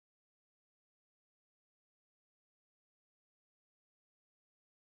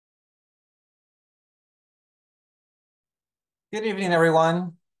Good evening,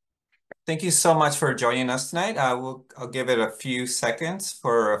 everyone. Thank you so much for joining us tonight. I'll give it a few seconds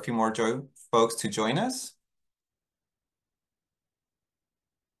for a few more folks to join us.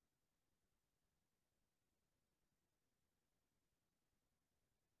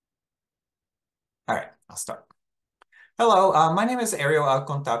 All right, I'll start. Hello, my name is Ariel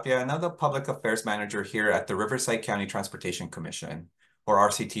Alcontapia, and I'm the Public Affairs Manager here at the Riverside County Transportation Commission, or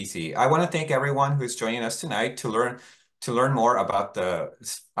RCTC. I want to thank everyone who's joining us tonight to learn more about the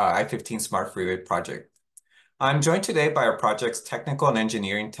I-15 Smart Freeway project. I'm joined today by our project's technical and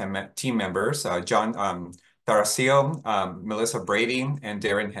engineering team members, John Taracio, Melissa Brady, and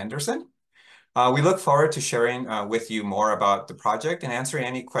Darren Henderson. We look forward to sharing with you more about the project and answering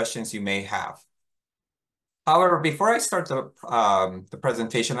any questions you may have. However, before I start the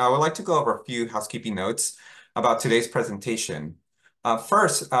presentation, I would like to go over a few housekeeping notes about today's presentation.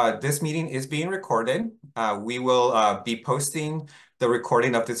 First, this meeting is being recorded. We will be posting the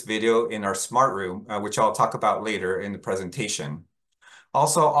recording of this video in our smart room, which I'll talk about later in the presentation.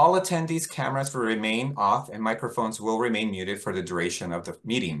 Also, all attendees' cameras will remain off and microphones will remain muted for the duration of the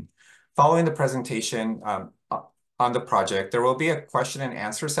meeting. Following the presentation on the project, there will be a question and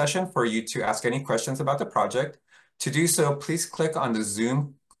answer session for you to ask any questions about the project. To do so, please click on the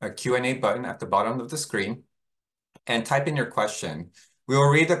Zoom Q&A button at the bottom of the screen and type in your question. We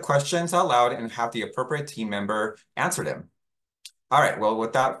will read the questions out loud and have the appropriate team member answer them. All right, well,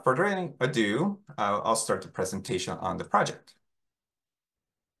 without further ado, I'll start the presentation on the project.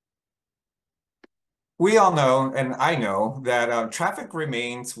 We all know, and I know, that traffic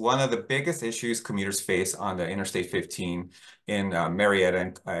remains one of the biggest issues commuters face on the Interstate 15 in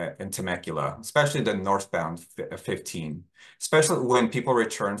Murrieta and Temecula, especially the northbound 15, especially when people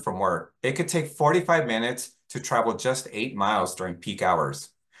return from work. It could take 45 minutes to travel just 8 miles during peak hours.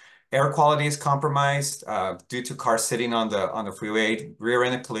 Air quality is compromised due to cars sitting on the freeway.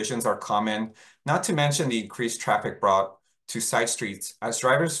 Rear-end collisions are common, not to mention the increased traffic brought to side streets as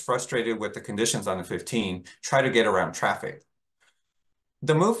drivers frustrated with the conditions on the 15 try to get around traffic.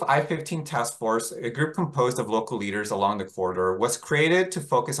 The Move I-15 Task Force, a group composed of local leaders along the corridor, was created to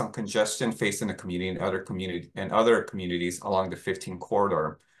focus on congestion facing the community and other communities along the 15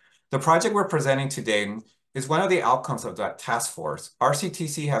 corridor. The project we're presenting today is one of the outcomes of that task force.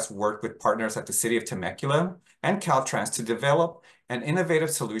 RCTC has worked with partners at the City of Temecula and Caltrans to develop an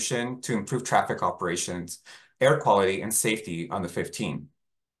innovative solution to improve traffic operations, air quality, and safety on the 15.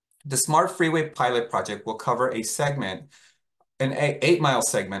 The Smart Freeway pilot project will cover an 8-mile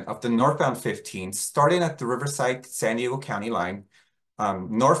segment of the northbound 15, starting at the Riverside San Diego County line,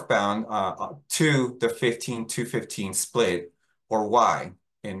 northbound to the 15-215 split, or Y,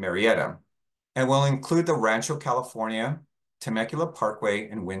 in Murrieta, and will include the Rancho California, Temecula Parkway,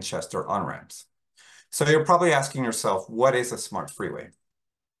 and Winchester on-ramps. So you're probably asking yourself, what is a smart freeway?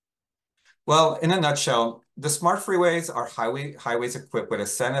 Well, in a nutshell, the smart freeways are highways equipped with a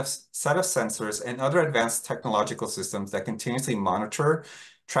set of sensors and other advanced technological systems that continuously monitor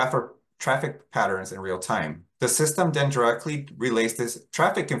traffic patterns in real time. The system then directly relays this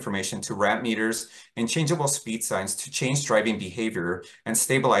traffic information to ramp meters and changeable speed signs to change driving behavior and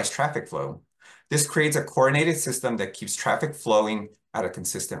stabilize traffic flow. This creates a coordinated system that keeps traffic flowing at a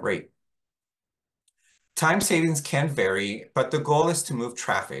consistent rate. Time savings can vary, but the goal is to move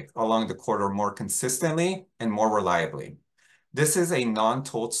traffic along the corridor more consistently and more reliably. This is a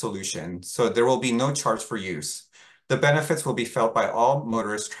non-tolled solution, so there will be no charge for use. The benefits will be felt by all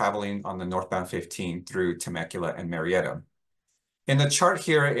motorists traveling on the northbound 15 through Temecula and Murrieta. In the chart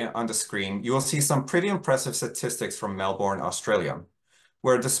here on the screen, you will see some pretty impressive statistics from Melbourne, Australia,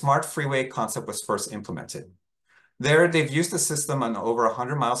 where the smart freeway concept was first implemented. There, they've used the system on over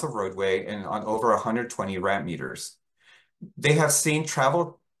 100 miles of roadway and on over 120 ramp meters. They have seen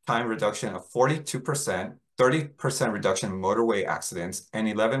travel time reduction of 42%, 30% reduction in motorway accidents, and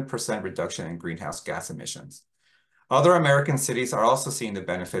 11% reduction in greenhouse gas emissions. Other American cities are also seeing the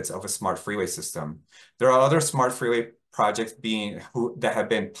benefits of a smart freeway system. There are other smart freeway projects that have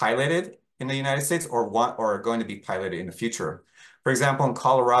been piloted in the United States or are going to be piloted in the future. For example, in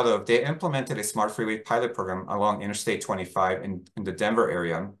Colorado, they implemented a smart freeway pilot program along Interstate 25 in the Denver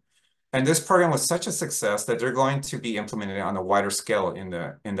area. And this program was such a success that they're going to be implemented on a wider scale in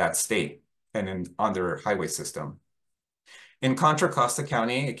that state and on their highway system. In Contra Costa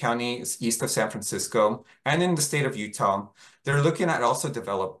County, a county east of San Francisco, and in the state of Utah, they're looking at also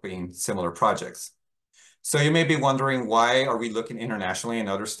developing similar projects. So you may be wondering, why are we looking internationally in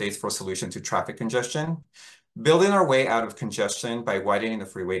other states for a solution to traffic congestion? Building our way out of congestion by widening the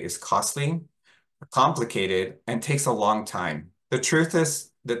freeway is costly, complicated, and takes a long time. The truth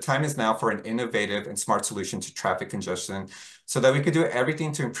is, the time is now for an innovative and smart solution to traffic congestion so that we could do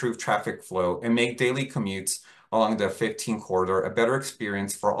everything to improve traffic flow and make daily commutes along the 15 corridor a better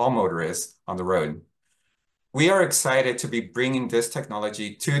experience for all motorists on the road. We are excited to be bringing this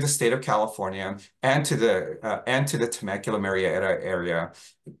technology to the state of California and to the Temecula Murrieta area,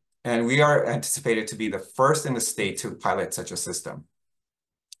 and we are anticipated to be the first in the state to pilot such a system.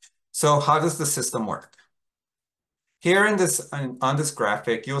 So how does the system work? Here on this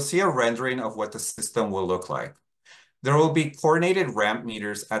graphic, you'll see a rendering of what the system will look like. There will be coordinated ramp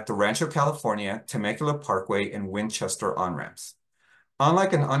meters at the Rancho California, Temecula Parkway, and Winchester on-ramps.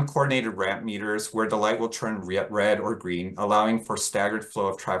 Unlike an uncoordinated ramp meters where the light will turn red or green, allowing for staggered flow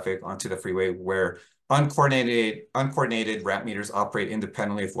of traffic onto the freeway where uncoordinated ramp meters operate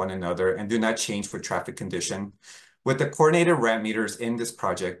independently of one another and do not change with traffic condition. With the coordinated ramp meters in this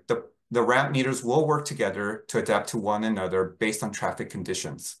project, the ramp meters will work together to adapt to one another based on traffic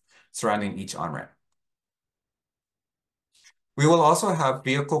conditions surrounding each on-ramp. We will also have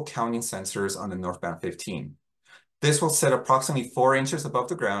vehicle counting sensors on the northbound 15. This will sit approximately 4 inches above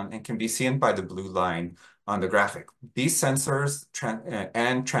the ground and can be seen by the blue line on the graphic. These sensors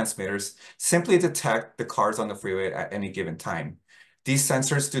and transmitters simply detect the cars on the freeway at any given time. These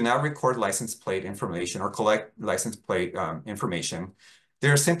sensors do not record license plate information or collect license plate information.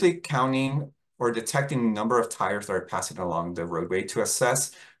 They're simply counting or detecting the number of tires that are passing along the roadway to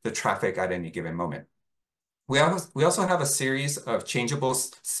assess the traffic at any given moment. We also have a series of changeable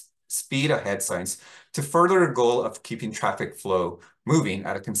speed ahead signs to further the goal of keeping traffic flow moving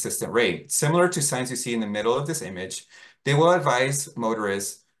at a consistent rate. Similar to signs you see in the middle of this image, they will advise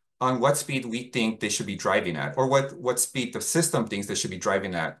motorists on what speed we think they should be driving at, or what speed the system thinks they should be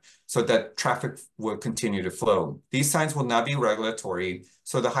driving at, so that traffic will continue to flow. These signs will not be regulatory,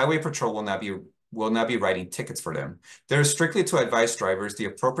 so the Highway Patrol will not be writing tickets for them. They're strictly to advise drivers the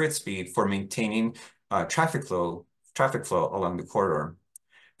appropriate speed for maintaining traffic flow along the corridor.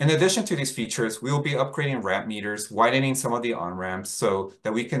 In addition to these features, we will be upgrading ramp meters, widening some of the on-ramps so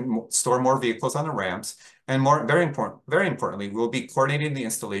that we can store more vehicles on the ramps. And very importantly, we'll be coordinating the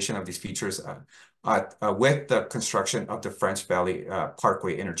installation of these features with the construction of the French Valley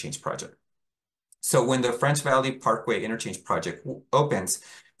Parkway Interchange Project. So when the French Valley Parkway Interchange Project opens,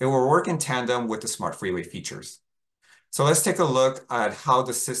 it will work in tandem with the Smart Freeway features. So let's take a look at how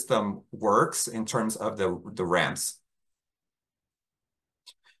the system works in terms of the ramps.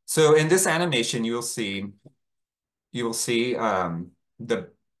 So in this animation, you will see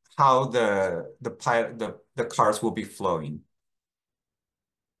how the cars will be flowing.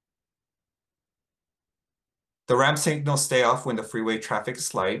 The ramp signals stay off when the freeway traffic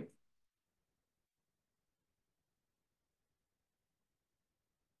is light.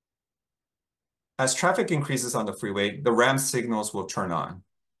 As traffic increases on the freeway, the ramp signals will turn on.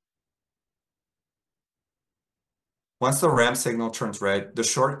 Once the ramp signal turns red, the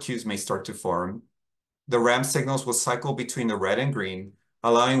short queues may start to form. The ramp signals will cycle between the red and green,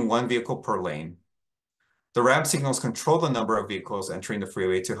 allowing one vehicle per lane. The ramp signals control the number of vehicles entering the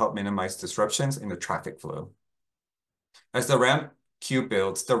freeway to help minimize disruptions in the traffic flow. As the ramp queue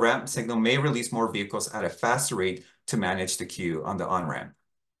builds, the ramp signal may release more vehicles at a faster rate to manage the queue on the on-ramp.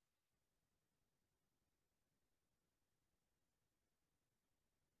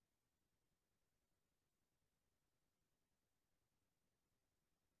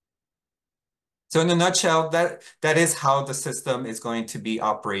 So in a nutshell, that is how the system is going to be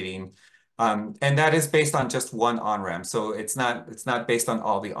operating. And that is based on just one on-ramp. So it's not based on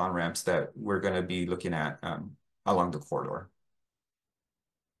all the on-ramps that we're going to be looking at along the corridor.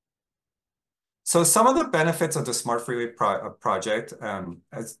 So some of the benefits of the Smart Freeway project,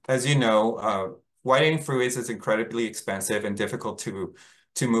 as you know, widening freeways is incredibly expensive and difficult to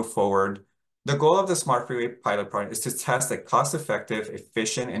move forward. The goal of the Smart Freeway pilot project is to test a cost-effective,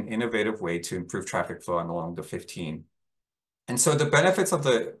 efficient, and innovative way to improve traffic flow along the 15. And so the benefits of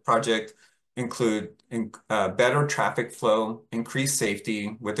the project include better traffic flow, increased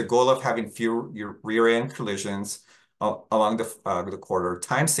safety, with the goal of having fewer rear-end collisions along the corridor,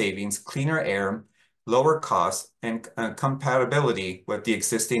 time savings, cleaner air, lower costs, and compatibility with the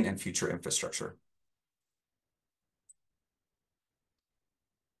existing and future infrastructure.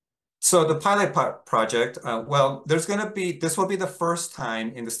 So the pilot project, well, this will be the first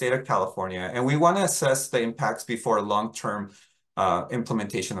time in the state of California, and we want to assess the impacts before a long-term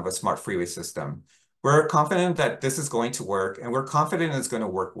implementation of a smart freeway system. We're confident that this is going to work, and we're confident it's going to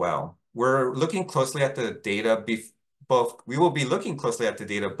work well. We're looking closely at the data, we will be looking closely at the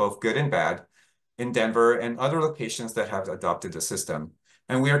data, both good and bad, in Denver and other locations that have adopted the system.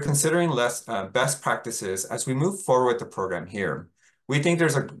 And we are considering best practices as we move forward with the program here. We think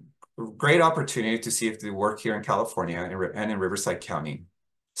there's a great opportunity to see if they work here in California and in Riverside County.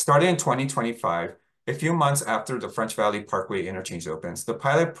 Starting in 2025, a few months after the French Valley Parkway interchange opens, the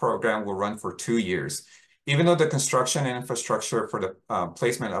pilot program will run for 2 years. Even though the construction and infrastructure for the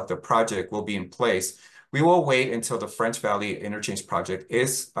placement of the project will be in place, we will wait until the French Valley interchange project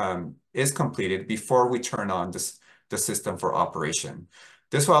is completed before we turn on the system for operation.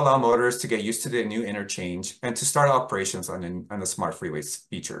 This will allow motorists to get used to the new interchange and to start operations on the smart freeways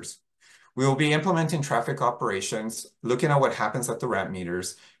features. We will be implementing traffic operations, looking at what happens at the ramp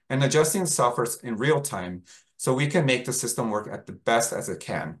meters, and adjusting the software in real time so we can make the system work at the best as it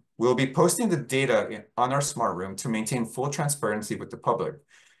can. We'll be posting the data on our smart room to maintain full transparency with the public.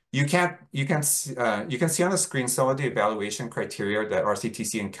 You can see on the screen some of the evaluation criteria that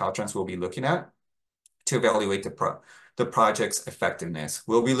RCTC and Caltrans will be looking at to evaluate the project's effectiveness.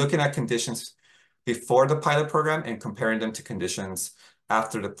 We'll be looking at conditions before the pilot program and comparing them to conditions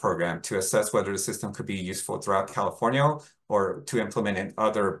after the program to assess whether the system could be useful throughout California or to implement in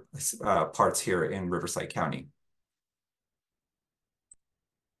other parts here in Riverside County.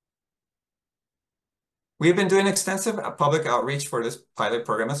 We've been doing extensive public outreach for this pilot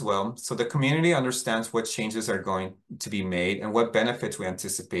program as well, so the community understands what changes are going to be made and what benefits we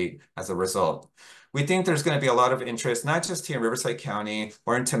anticipate as a result. We think there's going to be a lot of interest, not just here in Riverside County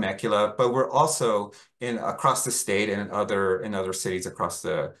or in Temecula, but we're also across the state and in other cities across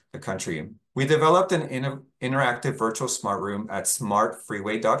the country. We developed an interactive virtual smart room at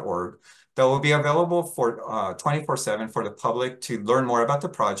smartfreeway.org that will be available for 24/7 for the public to learn more about the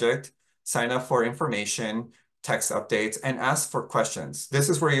project, sign up for information, text updates, and ask for questions. This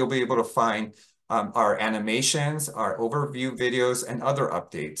is where you'll be able to find our animations, our overview videos, and other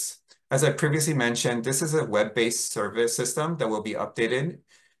updates. As I previously mentioned, this is a web-based service system that will be updated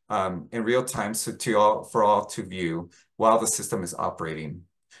in real time for all to view while the system is operating.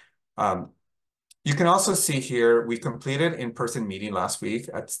 You can also see here, we completed in-person meeting last week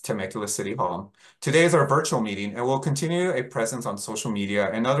at Temecula City Hall. Today is our virtual meeting, and we'll continue a presence on social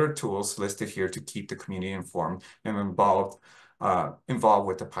media and other tools listed here to keep the community informed and involved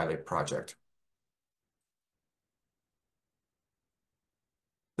with the pilot project.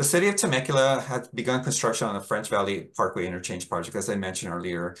 The City of Temecula has begun construction on the French Valley Parkway Interchange project, as I mentioned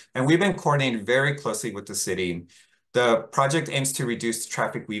earlier, and we've been coordinating very closely with the city. The project aims to reduce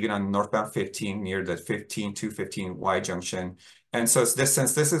traffic weaving on northbound 15 near the 15-215 Y junction. And so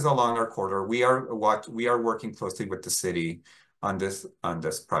since this is along our corridor, we are working closely with the city on this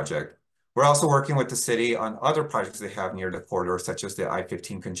project. We're also working with the city on other projects they have near the corridor, such as the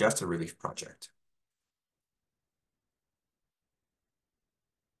I-15 congestion relief project.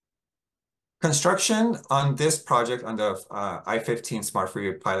 Construction on this project, on the I-15 Smart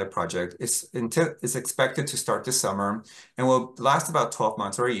Freeway Pilot Project, is expected to start this summer and will last about 12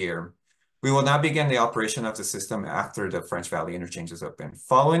 months or a year. We will now begin the operation of the system after the French Valley interchange is open.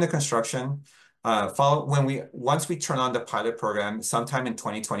 Following the construction, once we turn on the pilot program, sometime in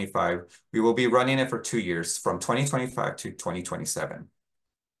 2025, we will be running it for 2 years, from 2025 to 2027.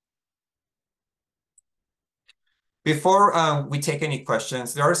 Before we take any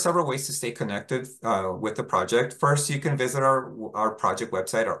questions, there are several ways to stay connected with the project. First, you can visit our project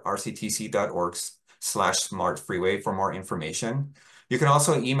website, or rctc.org/smartfreeway for more information. You can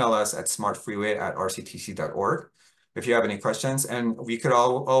also email us at smartfreeway@rctc.org if you have any questions. And we could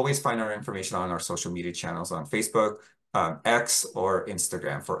always find our information on our social media channels on Facebook, X, or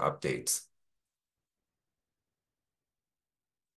Instagram for updates.